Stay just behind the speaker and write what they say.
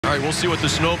All right, we'll see what the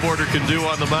snowboarder can do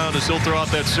on the mound as he'll throw out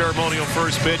that ceremonial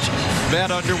first pitch. Matt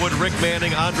Underwood, Rick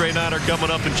Manning, Andre Knott are coming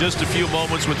up in just a few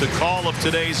moments with the call of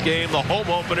today's game, the home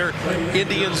opener,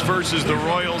 Indians versus the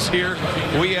Royals here.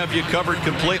 We have you covered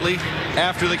completely.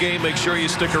 After the game, make sure you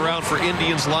stick around for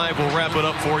Indians Live. We'll wrap it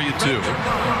up for you, too.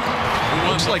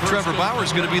 Looks like Trevor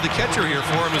Bauer's going to be the catcher here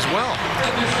for him as well.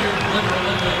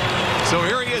 So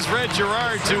here he is, Red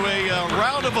Gerard, to a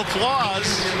round of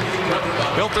applause.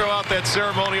 He'll throw out that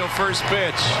ceremonial first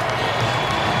pitch.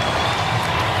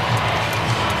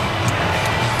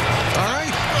 All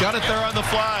right, got it there on the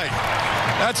fly.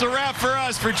 That's a wrap for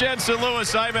us. For Jensen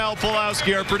Lewis, I'm Al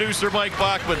Pulowski, our producer Mike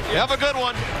Bachman. Have a good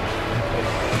one.